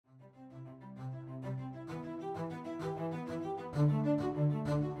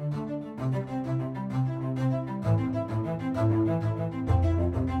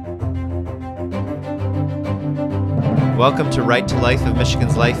Welcome to Right to Life of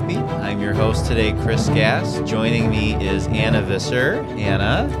Michigan's Life Beat. I'm your host today, Chris Gass. Joining me is Anna Visser.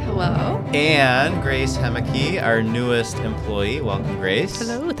 Anna. Hello. And Grace Hemeke, our newest employee. Welcome, Grace.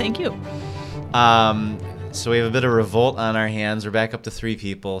 Hello, thank you. So we have a bit of revolt on our hands. We're back up to 3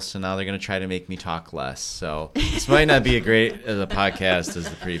 people, so now they're going to try to make me talk less. So this might not be as great as a podcast as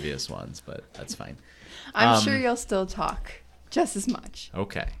the previous ones, but that's fine. I'm sure you'll still talk just as much.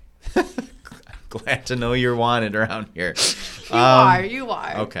 Okay. Glad to know you're wanted around here. You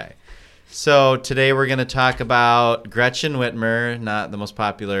are. Okay. So today we're going to talk about Gretchen Whitmer, not the most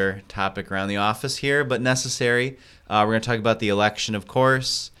popular topic around the office here, but necessary. We're going to talk about the election, of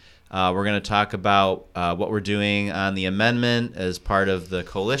course. We're going to talk about what we're doing on the amendment as part of the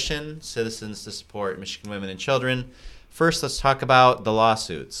coalition, Citizens to Support Michigan Women and Children. First, let's talk about the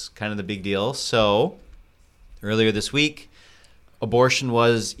lawsuits, kind of the big deal. So earlier this week, abortion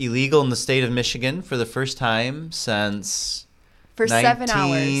was illegal in the state of Michigan for the first time since 7 hours.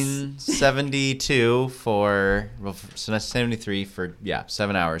 1972 so that's 73 for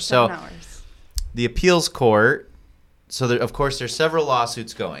 7 hours. 7 hours. The appeals court. So of course there's several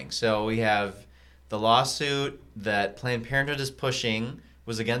lawsuits going. So we have the lawsuit that Planned Parenthood is pushing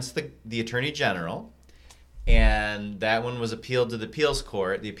was against the Attorney General. And that one was appealed to the appeals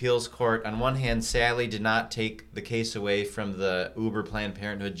court. The appeals court, on one hand, sadly did not take the case away from the Uber Planned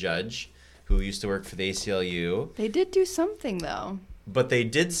Parenthood judge who used to work for the ACLU. They did do something, though. But they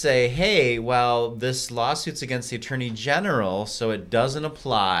did say, hey, well, this lawsuit's against the Attorney General, so it doesn't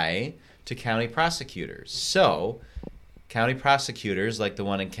apply to county prosecutors. So county prosecutors, like the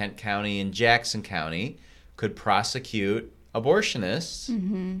one in Kent County and Jackson County, could prosecute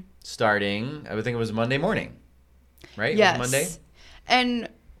abortionists starting, I would think it was Monday morning, right? Yes. It was Monday? And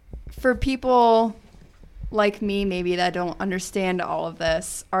for people like me, maybe, that don't understand all of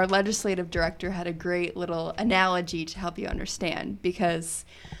this, our legislative director had a great little analogy to help you understand, because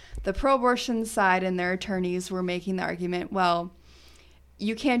the pro-abortion side and their attorneys were making the argument, well,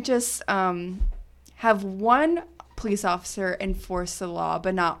 you can't just have one police officer enforce the law,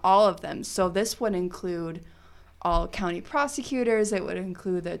 but not all of them. So this would include all county prosecutors, it would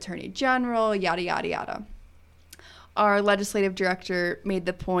include the attorney general, yada, yada, yada. Our legislative director made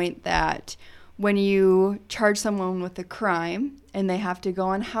the point that when you charge someone with a crime and they have to go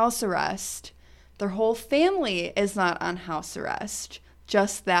on house arrest, their whole family is not on house arrest,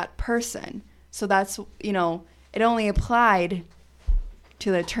 just that person. So that's, it only applied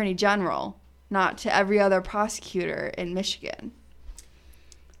to the attorney general, not to every other prosecutor in Michigan.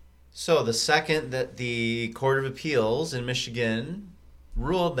 So the second that the Court of Appeals in Michigan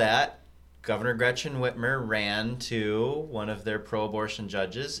ruled that, Governor Gretchen Whitmer ran to one of their pro-abortion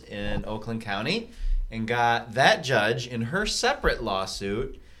judges in Oakland County and got that judge in her separate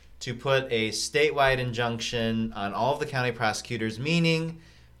lawsuit to put a statewide injunction on all of the county prosecutors, meaning,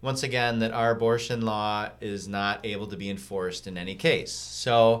 once again, that our abortion law is not able to be enforced in any case.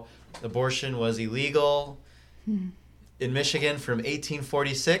 So abortion was illegal in Michigan from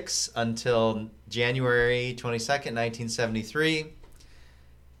 1846 until January 22nd, 1973.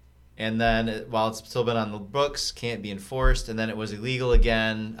 And then, while it's still been on the books, can't be enforced. And then it was illegal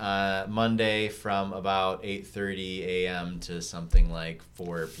again Monday from about 8:30 a.m. to something like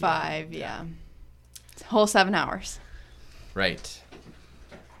 4 p.m. 5, yeah. It's a whole 7 hours. Right.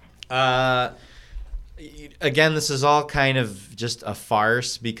 Again, this is all kind of just a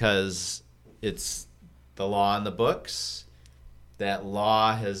farce because it's the law in the books. That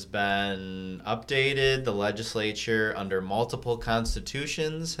law has been updated. The legislature, under multiple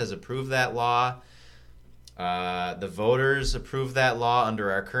constitutions, has approved that law. The voters approved that law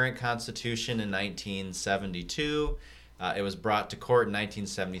under our current constitution in 1972. It was brought to court in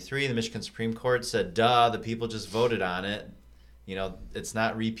 1973. The Michigan Supreme Court said, duh, the people just voted on it. It's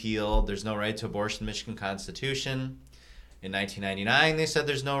not repealed. There's no right to abortion in the Michigan Constitution. In 1999, they said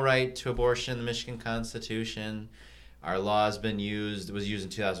there's no right to abortion in the Michigan Constitution. Our law was used in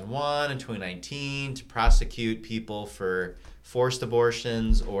 2001 and 2019 to prosecute people for forced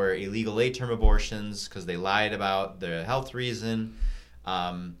abortions or illegal late-term abortions because they lied about the health reason.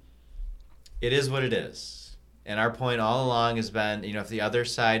 It is what it is. And our point all along has been, if the other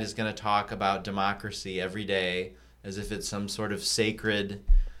side is going to talk about democracy every day as if it's some sort of sacred,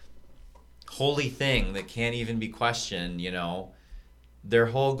 holy thing that can't even be questioned, their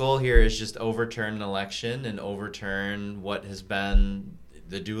whole goal here is just overturn an election and overturn what has been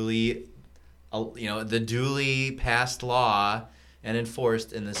the duly passed law and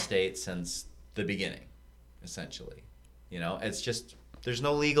enforced in the state since the beginning, essentially. It's just there's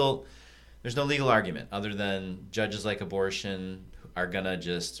no legal argument other than judges like abortion are gonna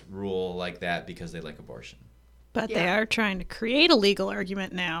just rule like that because they like abortion. But they are trying to create a legal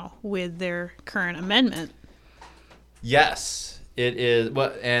argument now with their current amendment. Yes, it is.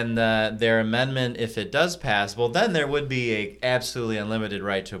 Well, and their amendment, if it does pass, well, then there would be a absolutely unlimited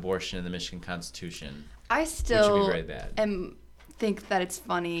right to abortion in the Michigan Constitution. I still which would be very bad. Think that it's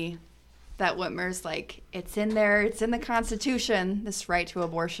funny that Whitmer's like, it's in there, it's in the Constitution, this right to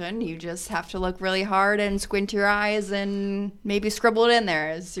abortion. You just have to look really hard and squint your eyes and maybe scribble it in there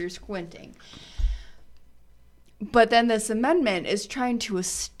as you're squinting. But then this amendment is trying to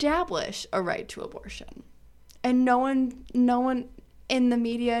establish a right to abortion. And no one in the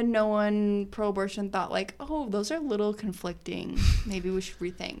media, no one pro-abortion thought like, oh, those are a little conflicting. Maybe we should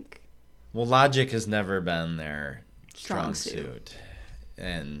rethink. Well, logic has never been their strong suit.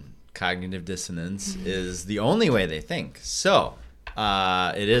 And cognitive dissonance is the only way they think. So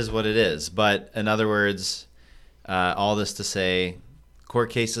it is what it is. But in other words, all this to say,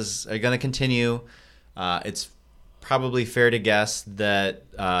 court cases are going to continue. It's probably fair to guess that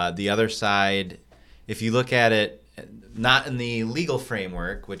the other side, if you look at it, not in the legal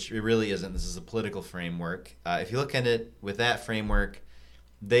framework, which it really isn't, this is a political framework. If you look at it with that framework,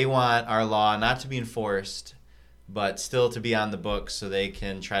 they want our law not to be enforced, but still to be on the books so they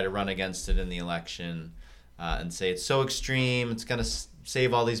can try to run against it in the election and say it's so extreme, it's going to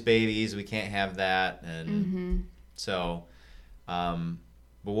save all these babies, we can't have that. And so, but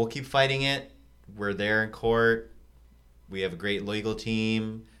we'll keep fighting it. We're there in court. We have a great legal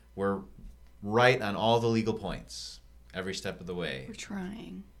team. We're right on all the legal points every step of the way. We're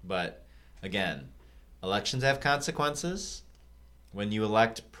trying. But again, elections have consequences. When you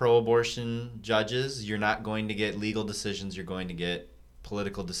elect pro-abortion judges, you're not going to get legal decisions. You're going to get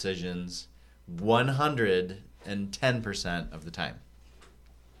political decisions 110% of the time.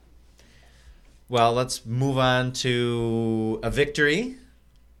 Well, let's move on to a victory.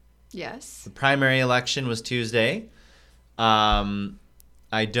 Yes. The primary election was Tuesday.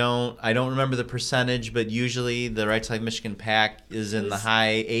 I don't remember the percentage, but usually the Right to Life Michigan PAC is in the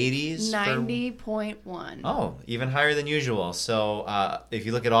high 80s. 90.1. Oh, even higher than usual. So if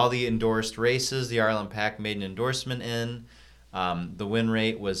you look at all the endorsed races, the RLM PAC made an endorsement in. The win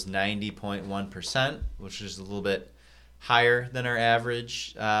rate was 90.1%, which is a little bit higher than our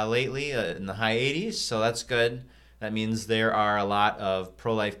average lately, in the high 80s. So that's good. That means there are a lot of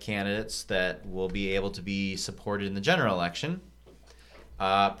pro-life candidates that will be able to be supported in the general election.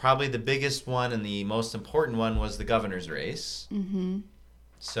 Probably the biggest one and the most important one was the governor's race. Mm-hmm.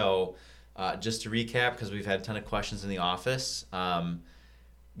 So just to recap, because we've had a ton of questions in the office,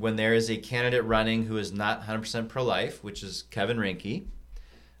 when there is a candidate running who is not 100% pro-life, which is Kevin Rinke,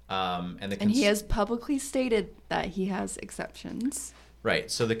 and he has publicly stated that he has exceptions.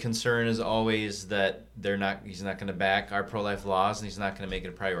 Right. So the concern is always that he's not going to back our pro-life laws and he's not going to make it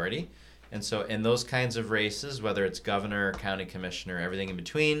a priority. And so in those kinds of races, whether it's governor, county commissioner, everything in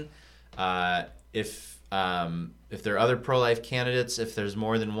between, if there are other pro-life candidates, if there's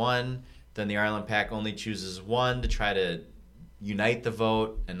more than one, then the RLM PAC only chooses one to try to unite the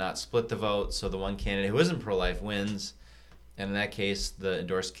vote and not split the vote. So the one candidate who isn't pro-life wins. And in that case, the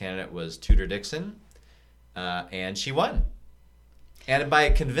endorsed candidate was Tudor Dixon, and she won. And by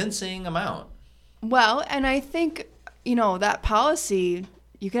a convincing amount. Well, and I think, that policy,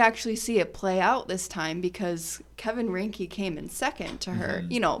 you could actually see it play out this time because Kevin Rinke came in second to her,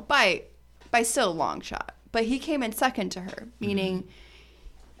 by still a long shot. But he came in second to her, meaning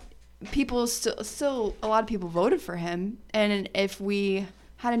people still a lot of people voted for him. And if we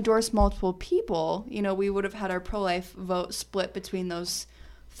had endorsed multiple people, we would have had our pro-life vote split between those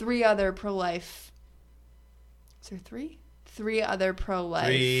three other pro-life. Is there three? Three other pro-life.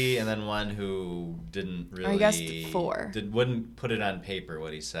 Three, and then one who didn't really... Or I guess four. Wouldn't put it on paper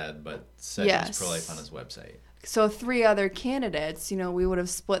what he said, but said he was pro-life on his website. So three other candidates, we would have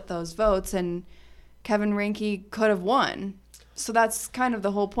split those votes, and Kevin Rinke could have won. So that's kind of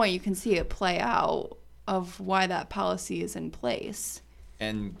the whole point. You can see it play out of why that policy is in place.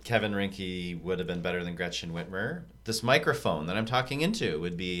 And Kevin Rinke would have been better than Gretchen Whitmer. This microphone that I'm talking into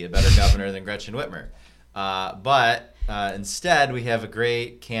would be a better governor than Gretchen Whitmer. But instead, we have a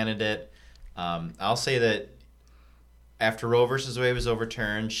great candidate. I'll say that after Roe versus Wade was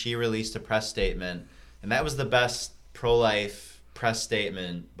overturned, she released a press statement, and that was the best pro-life press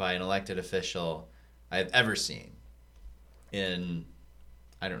statement by an elected official I've ever seen in,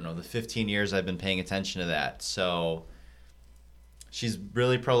 the 15 years I've been paying attention to that. So she's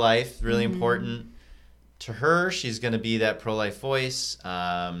really pro-life, really important. To her, she's going to be that pro-life voice.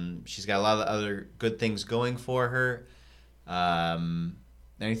 She's got a lot of other good things going for her.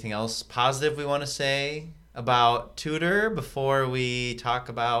 Anything else positive we want to say about Tudor before we talk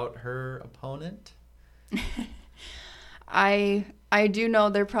about her opponent? I do know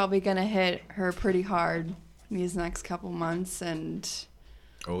they're probably gonna hit her pretty hard these next couple months, and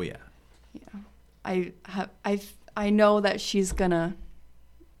Oh yeah. I know that she's gonna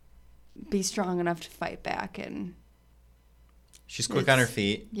be strong enough to fight back, and She's quick on her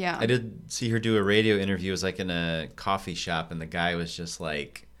feet. Yeah. I did see her do a radio interview. It was like in a coffee shop, and the guy was just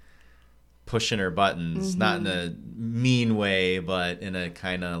like pushing her buttons, not in a mean way, but in a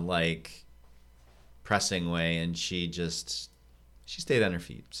kind of like pressing way. And she stayed on her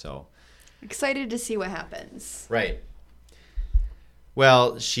feet. So excited to see what happens. right.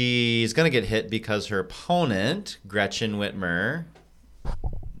 Well, she's going to get hit because her opponent, Gretchen Whitmer,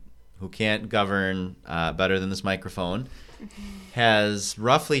 who can't govern better than this microphone, has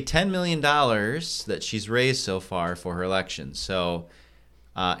roughly $10 million that she's raised so far for her election. So,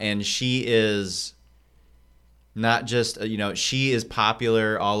 and she is not just, she is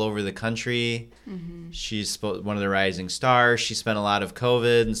popular all over the country. She's one of the rising stars. She spent a lot of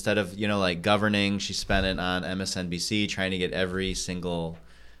COVID, instead of, like governing, she spent it on MSNBC trying to get every single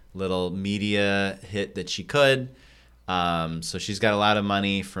little media hit that she could. So she's got a lot of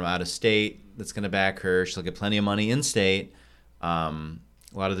money from out of state that's going to back her. She'll get plenty of money in state.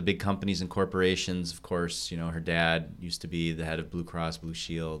 A lot of the big companies and corporations, of course, her dad used to be the head of Blue Cross Blue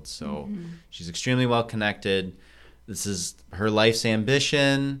Shield. So she's extremely well connected. This is her life's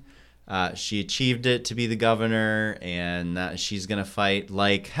ambition. She achieved it to be the governor, and she's going to fight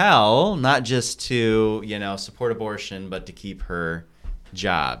like hell, not just to, support abortion, but to keep her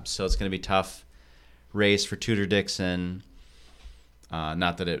job. So it's going to be a tough race for Tudor Dixon.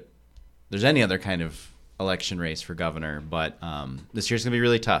 Not that there's any other kind of election race for governor, but this year's going to be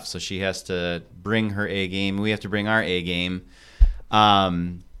really tough. So she has to bring her A game. We have to bring our A game.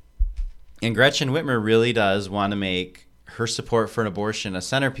 And Gretchen Whitmer really does want to make her support for an abortion a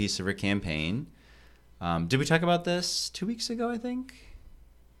centerpiece of her campaign. Did we talk about this 2 weeks ago, I think?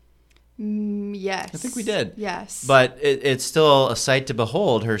 Yes. I think we did. Yes. But it's still a sight to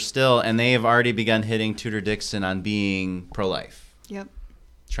behold, and they have already begun hitting Tudor Dixon on being pro-life. Yep.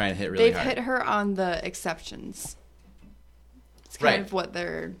 Trying to hit really hard. They've hit her on the exceptions. It's kind of what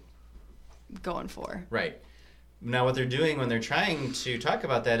they're going for. Right. Now, what they're doing when they're trying to talk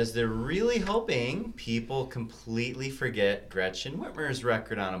about that is they're really hoping people completely forget Gretchen Whitmer's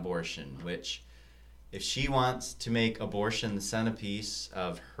record on abortion, which, if she wants to make abortion the centerpiece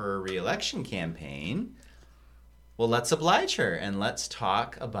of her re-election campaign, well, let's oblige her and let's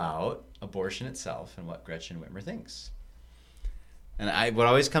talk about abortion itself and what Gretchen Whitmer thinks. And what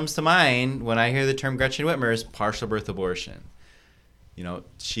always comes to mind when I hear the term Gretchen Whitmer is partial birth abortion.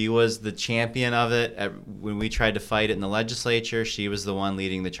 She was the champion of it when we tried to fight it in the legislature. She was the one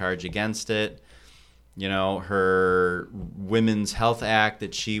leading the charge against it. Her Women's Health Act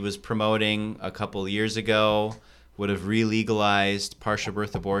that she was promoting a couple years ago would have re-legalized partial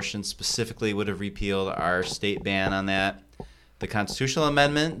birth abortion, specifically would have repealed our state ban on that. The constitutional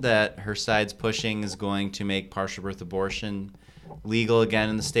amendment that her side's pushing is going to make partial birth abortion legal again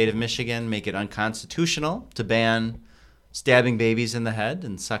in the state of Michigan, make it unconstitutional to ban stabbing babies in the head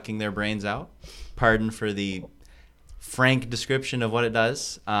and sucking their brains out. Pardon for the frank description of what it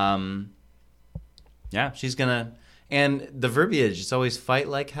does. She's gonna, and the verbiage, it's always fight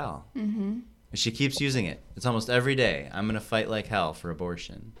like hell. Mm-hmm. She keeps using it. It's almost every day. I'm gonna fight like hell for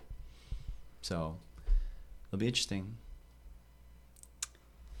abortion. So it'll be interesting.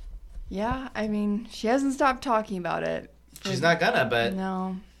 Yeah, I mean, she hasn't stopped talking about it. She's not gonna, but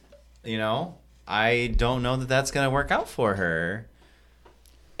no. I don't know that that's going to work out for her.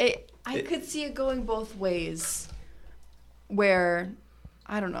 I could see it going both ways, where,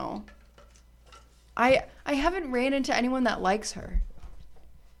 I don't know. I haven't ran into anyone that likes her.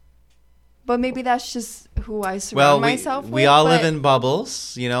 But maybe that's just who I surround myself with. We all live in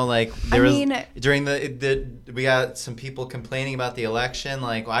bubbles, like there was during we got some people complaining about the election,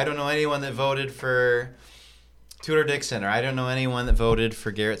 like, well, I don't know anyone that voted for Tudor Dixon, or I don't know anyone that voted for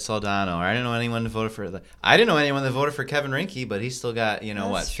Garrett Soldano, or I don't know anyone that voted for I didn't know anyone that voted for Kevin Rinke, but he still got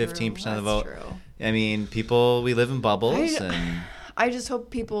 15% of the vote. True. I mean, we live in bubbles, and I just hope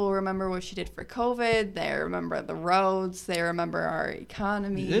people remember what she did for COVID. They remember the roads. They remember our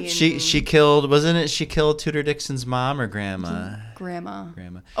economy. She killed, wasn't it? She killed Tudor Dixon's mom or grandma. Grandma.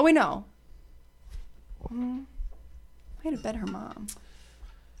 Oh wait, no. Might have been her mom.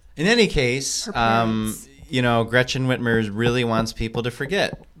 In any case, her parents. Gretchen Whitmer really wants people to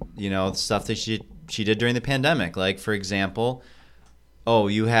forget, the stuff that she did during the pandemic. Like, for example,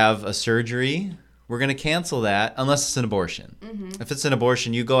 you have a surgery, we're going to cancel that unless it's an abortion. Mm-hmm. If it's an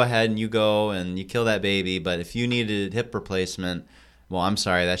abortion, you go ahead and you kill that baby. But if you needed hip replacement, well, I'm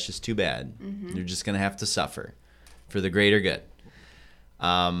sorry, that's just too bad. Mm-hmm. You're just going to have to suffer. for the greater good.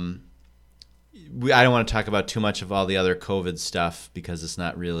 I don't want to talk about too much of all the other COVID stuff because it's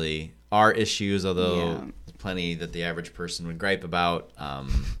not really our issues, although there's plenty that the average person would gripe about.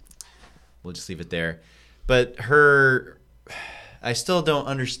 We'll just leave it there. But I still don't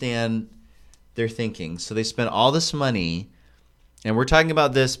understand their thinking. So they spent all this money, and we're talking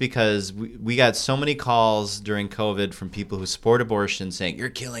about this because we got so many calls during COVID from people who support abortion saying, you're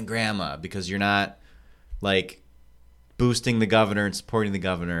killing grandma because you're not, like, boosting the governor and supporting the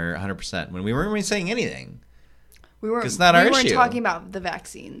governor 100%, when we weren't really saying anything. It's not our issue. We weren't talking about the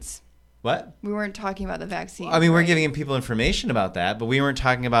vaccines. What? We weren't talking about the vaccines. I mean, we're giving people information about that, but we weren't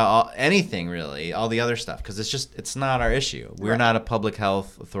talking about anything really, all the other stuff, because it's not our issue. We're not a public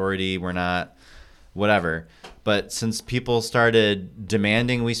health authority. We're not whatever. But since people started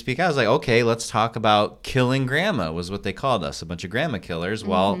demanding we speak out, I was like, okay, let's talk about killing grandma, was what they called us, a bunch of grandma killers.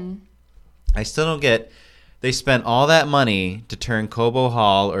 Well, I still don't get, they spent all that money to turn Cobo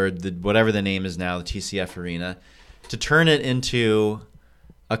Hall, or whatever the name is now, the TCF Arena, to turn it into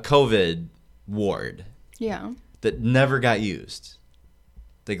a COVID ward. Yeah. That never got used.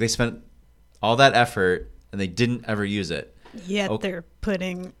 Like, they spent all that effort and they didn't ever use it. Yet they're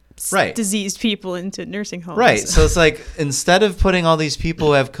putting diseased people into nursing homes. Right. So it's like, instead of putting all these people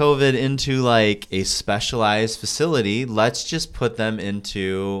who have COVID into like a specialized facility, let's just put them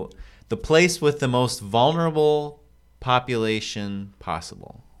into the place with the most vulnerable population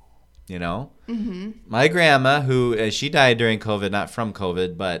possible. You know? Mm-hmm. My grandma, who she died during COVID, not from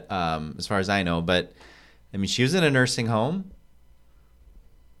COVID, but as far as I know, but I mean, she was in a nursing home.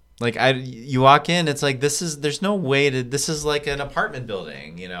 Like, you walk in, it's like, there's no way this is like an apartment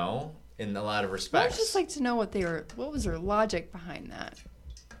building, you know, in a lot of respects. I'd just like to know what was their logic behind that?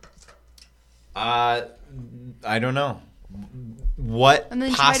 I don't know. What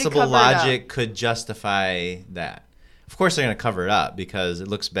possible logic could justify that? Of course they're going to cover it up because it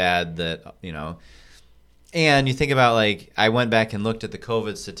looks bad that, you know. And you think about, like, I went back and looked at the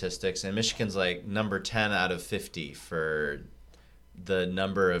COVID statistics, and Michigan's like number 10 out of 50 for the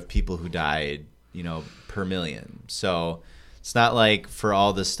number of people who died, you know, per million. So it's not like for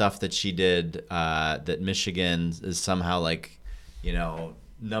all the stuff that she did that Michigan is somehow like, you know,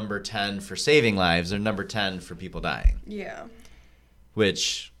 number 10 for saving lives or number 10 for people dying. Yeah.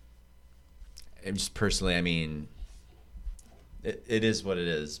 Which, just personally, I mean, it is what it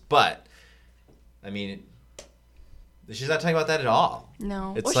is. But, I mean, she's not talking about that at all.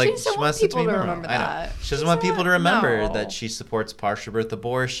 No. It's like she wants people to remember that. I know. She doesn't want people to remember that she supports partial birth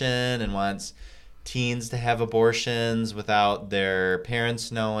abortion and wants teens to have abortions without their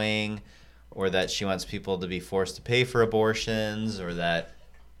parents knowing, or that she wants people to be forced to pay for abortions, or that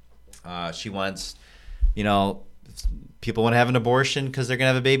she wants, you know, people want to have an abortion because they're going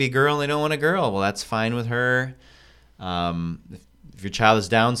to have a baby girl and they don't want a girl. Well, that's fine with her. If your child has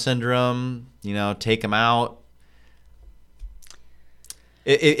Down syndrome, you know, take them out.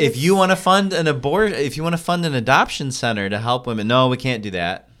 If you want to fund an if you want to fund an adoption center to help women, no, we can't do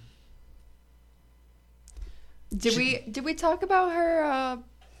that. Did we talk about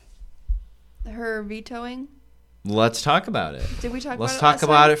her vetoing? Let's talk about it. Did we talk about it? Let's talk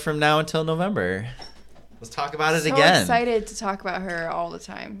about it from now until November. Let's talk about it again. So excited to talk about her all the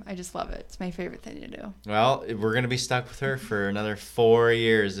time. I just love it. It's my favorite thing to do. Well, we're going to be stuck with her for another 4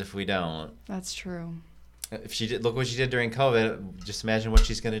 years if we don't. That's true. If she did, look what she did during COVID. Just imagine what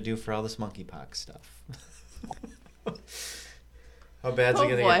she's going to do for all this monkeypox stuff. How bad's it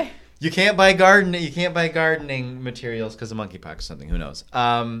going to get? You can't buy gardening materials because of monkeypox or something. Who knows?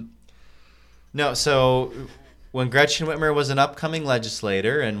 No, so when Gretchen Whitmer was an upcoming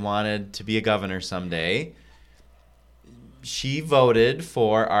legislator and wanted to be a governor someday, she voted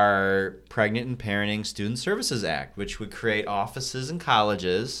for our Pregnant and Parenting Student Services Act, which would create offices in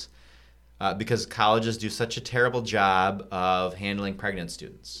colleges because colleges do such a terrible job of handling pregnant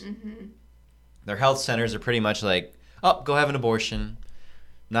students. Mm-hmm. Their health centers are pretty much like, oh, go have an abortion.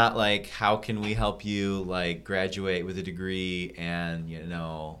 Not like, how can we help you, like, graduate with a degree and, you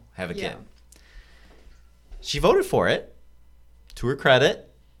know, have a kid. She voted for it, to her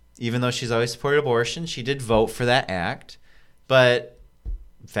credit. Even though she's always supported abortion, she did vote for that act. But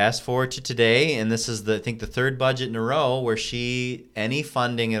fast forward to today, and this is, I think, the third budget in a row where any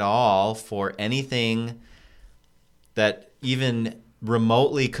funding at all for anything that even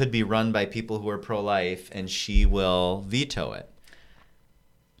remotely could be run by people who are pro-life, and she will veto it.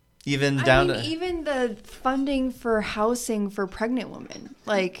 Even the funding for housing for pregnant women,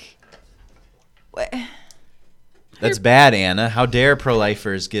 like, what? That's bad, Anna. How dare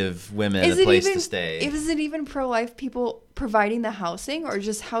pro-lifers give women a place to stay? Is it even pro-life people providing the housing, or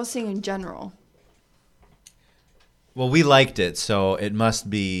just housing in general? Well, we liked it, so it must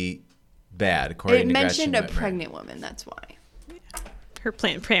be bad, according to Gretchen It mentioned a Whitmer. pregnant woman, that's why. Her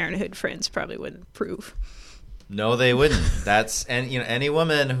Planned Parenthood friends probably wouldn't approve. No, they wouldn't. That's any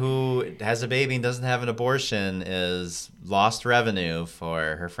woman who has a baby and doesn't have an abortion is lost revenue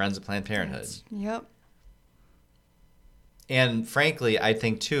for her friends at Planned Parenthood. Yep. And frankly, I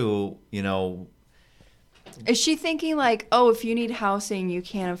think too, Is she thinking like, oh, if you need housing, you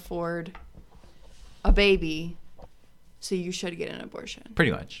can't afford a baby, so you should get an abortion?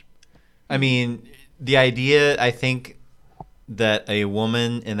 Pretty much. I mean, the idea, I think, that a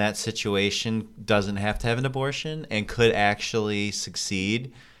woman in that situation doesn't have to have an abortion and could actually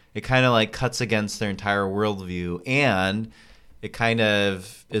succeed, it kind of like cuts against their entire worldview, and it kind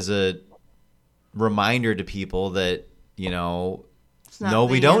of is a reminder to people that no,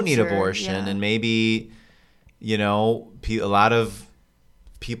 we don't need abortion, and maybe a lot of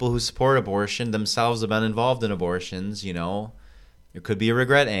people who support abortion themselves have been involved in abortions. There could be a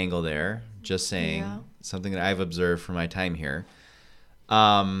regret angle there. Just saying. Yeah. Something that I've observed from my time here.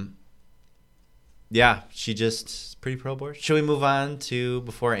 She just pretty pro-abortion. Should we move on to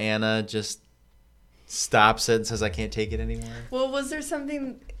before Anna just stops it and says I can't take it anymore? Well, was there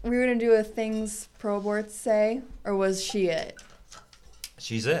something we were going to do with things pro-aborts say, or was she it?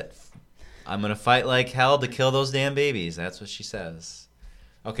 She's it. I'm gonna fight like hell to kill those damn babies. That's what she says.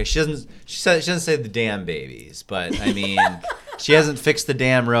 Okay, she doesn't say the damn babies, but I mean, she hasn't fixed the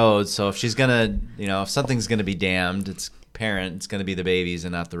damn roads. So if she's gonna, if something's gonna be damned, it's gonna be the babies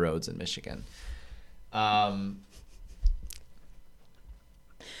and not the roads in Michigan. I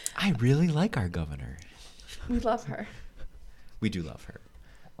really like our governor. We love her. We do love her.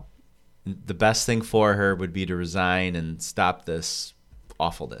 The best thing for her would be to resign and stop this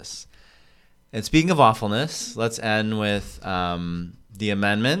awfulness. And speaking of awfulness, let's end with the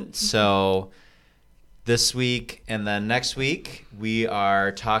amendment. So this week and then next week, we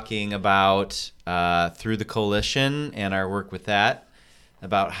are talking about, through the coalition and our work with that,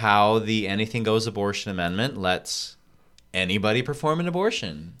 about how the Anything Goes abortion amendment lets anybody perform an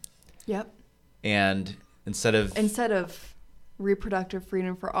abortion. Yep. And instead of reproductive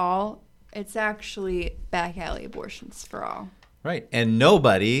freedom for all, it's actually back alley abortions for all. Right. And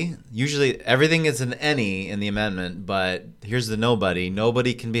nobody, usually everything is an any in the amendment, but here's the nobody.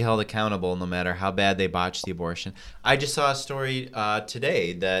 Nobody can be held accountable no matter how bad they botched the abortion. I just saw a story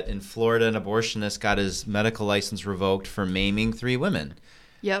today that in Florida, an abortionist got his medical license revoked for maiming 3 women.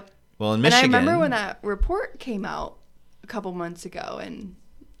 Yep. Well, in Michigan... And I remember when that report came out a couple months ago, and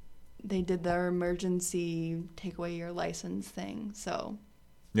they did their emergency take away your license thing, so...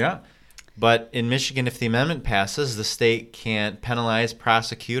 Yeah. But in Michigan, if the amendment passes, the state can't penalize,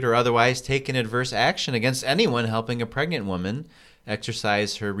 prosecute, or otherwise take an adverse action against anyone helping a pregnant woman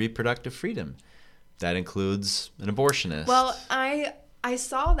exercise her reproductive freedom. That includes an abortionist. Well, I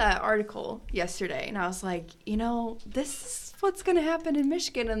saw that article yesterday, and I was like, this is what's going to happen in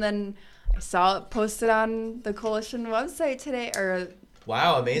Michigan. And then I saw it posted on the coalition website today.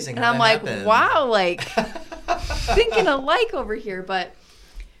 Wow, amazing. And I'm like, wow, like thinking alike over here. But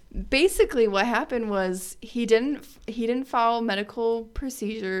basically what happened was he didn't follow medical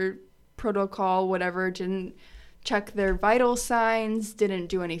procedure protocol, whatever, didn't check their vital signs, didn't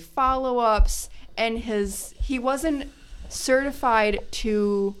do any follow-ups, and he wasn't certified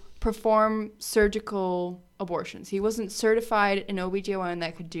to perform surgical abortions. He wasn't certified an OBGYN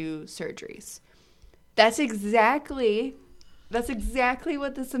that could do surgeries. That's exactly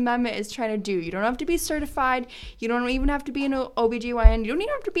what this amendment is trying to do. You don't have to be certified. You don't even have to be an OBGYN. You don't even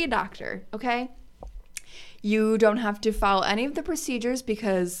have to be a doctor, okay? You don't have to follow any of the procedures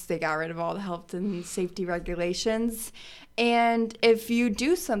because they got rid of all the health and safety regulations. And if you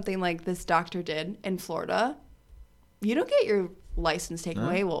do something like this doctor did in Florida, you don't get your license taken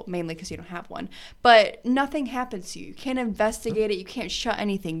away. Well, mainly because you don't have one. But nothing happens to you. You can't investigate it. You can't shut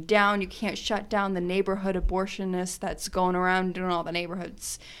anything down. You can't shut down the neighborhood abortionist that's going around doing all the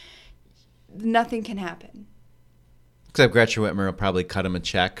neighborhoods. Nothing can happen. Except Gretchen Whitmer will probably cut him a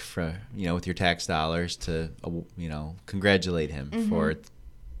check for, with your tax dollars to, congratulate him for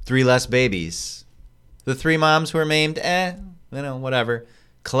 3 less babies. The 3 moms who were maimed, whatever.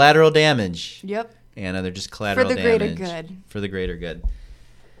 Collateral damage. Yep. Anna, they're just collateral damage. For the greater good. For the greater good.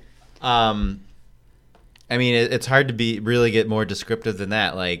 I mean, it's hard to really get more descriptive than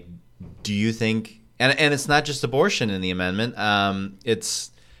that. Like, do you think, and it's not just abortion in the amendment.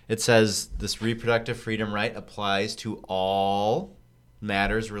 It says this reproductive freedom right applies to all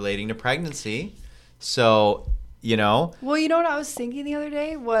matters relating to pregnancy. So, Well, you know what I was thinking the other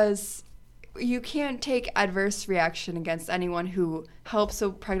day was you can't take adverse reaction against anyone who helps a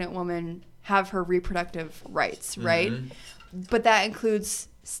pregnant woman have her reproductive rights, right? But that includes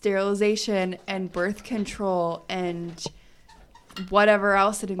sterilization and birth control and whatever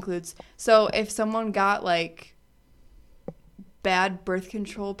else it includes. So if someone got like bad birth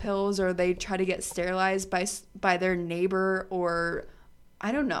control pills, or they try to get sterilized by their neighbor, or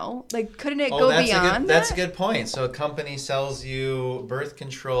I don't know, like couldn't it go beyond that? That's a good point. So a company sells you birth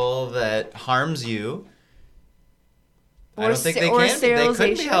control that harms you. I don't think they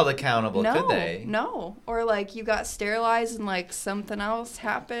couldn't be held accountable, could they? No. Or like you got sterilized and like something else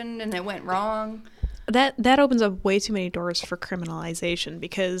happened and it went wrong. That opens up way too many doors for criminalization,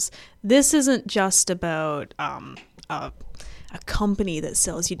 because this isn't just about a company that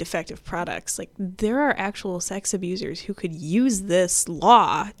sells you defective products. Like, there are actual sex abusers who could use this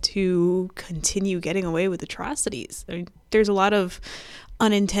law to continue getting away with atrocities. I mean, there's a lot of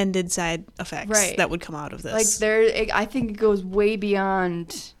unintended side effects that would come out of this. Like, I think it goes way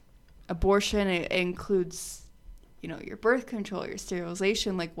beyond abortion. It includes, your birth control, your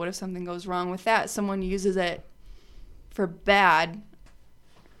sterilization. Like, what if something goes wrong with that? Someone uses it for bad.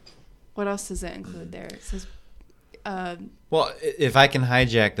 What else does it include there? It says, well, if I can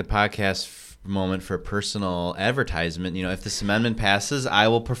hijack the podcast moment for personal advertisement, if this amendment passes, I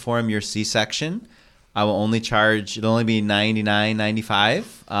will perform your C-section. I will only charge, it'll only be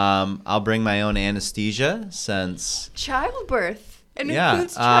 $99.95. I'll bring my own anesthesia since childbirth. It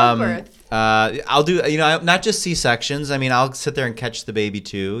includes childbirth. I'll do, not just C-sections. I mean, I'll sit there and catch the baby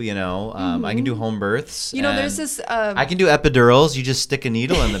too, I can do home births. There's this... I can do epidurals. You just stick a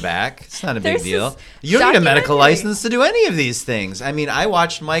needle in the back. It's not a big deal. You don't need a medical license to do any of these things. I mean, I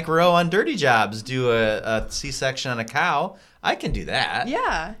watched Mike Rowe on Dirty Jobs do a C-section on a cow. I can do that.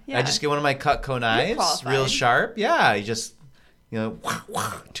 Yeah. I just get one of my Cutco knives, real sharp. Yeah, you just,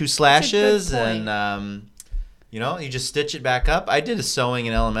 2 slashes and... you just stitch it back up. I did a sewing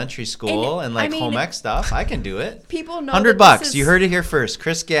in elementary school and home ec stuff. I can do it. People know $100. You heard it here first.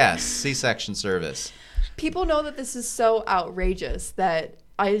 Chris Gass, C-section service. People know that this is so outrageous that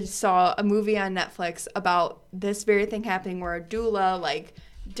I saw a movie on Netflix about this very thing happening, where a doula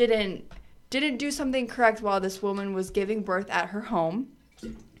didn't do something correct while this woman was giving birth at her home,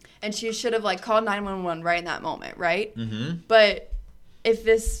 and she should have called 911 right in that moment, right? Mm-hmm. But if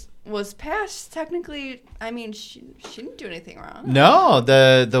this was passed, technically, I mean, she didn't do anything wrong. No,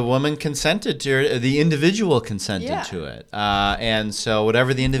 the woman consented to it. The individual consented to it. And so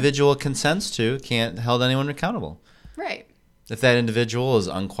whatever the individual consents to can't hold anyone accountable. Right. If that individual is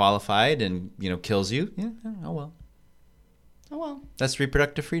unqualified and, kills you, oh well. Oh well. That's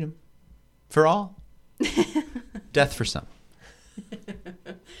reproductive freedom. For all. Death for some.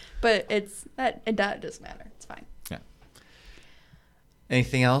 But that doesn't matter. It's fine. Yeah.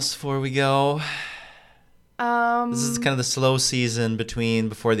 Anything else before we go? This is kind of the slow season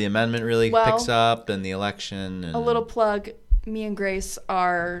before the amendment really picks up and the election. And... A little plug. Me and Grace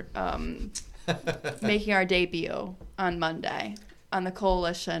are making our debut on Monday on the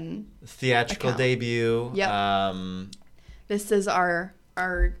Coalition theatrical account. Debut. Yep. This is our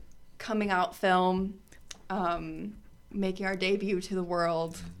coming out film, making our debut to the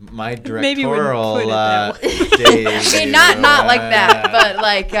world. My directorial debut. Okay, not like that, but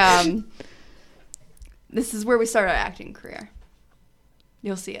this is where we start our acting career.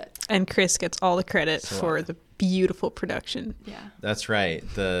 You'll see it. And Chris gets all the credit for the beautiful production. Yeah, that's right.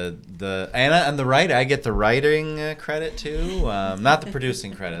 The Anna and the writer. I get the writing credit too. Not the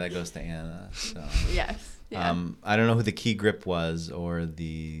producing credit. That goes to Anna. So. Yes. Yeah. I don't know who the key grip was or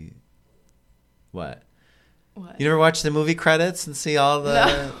the. What? What? You never watch the movie credits and see all the...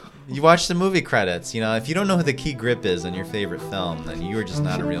 No. You watch the movie credits. If you don't know who the key grip is on your favorite film, then you are just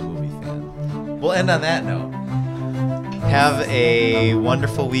not a real movie fan. We'll end on that note. Have a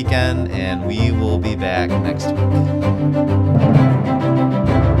wonderful weekend, and we will be back next week.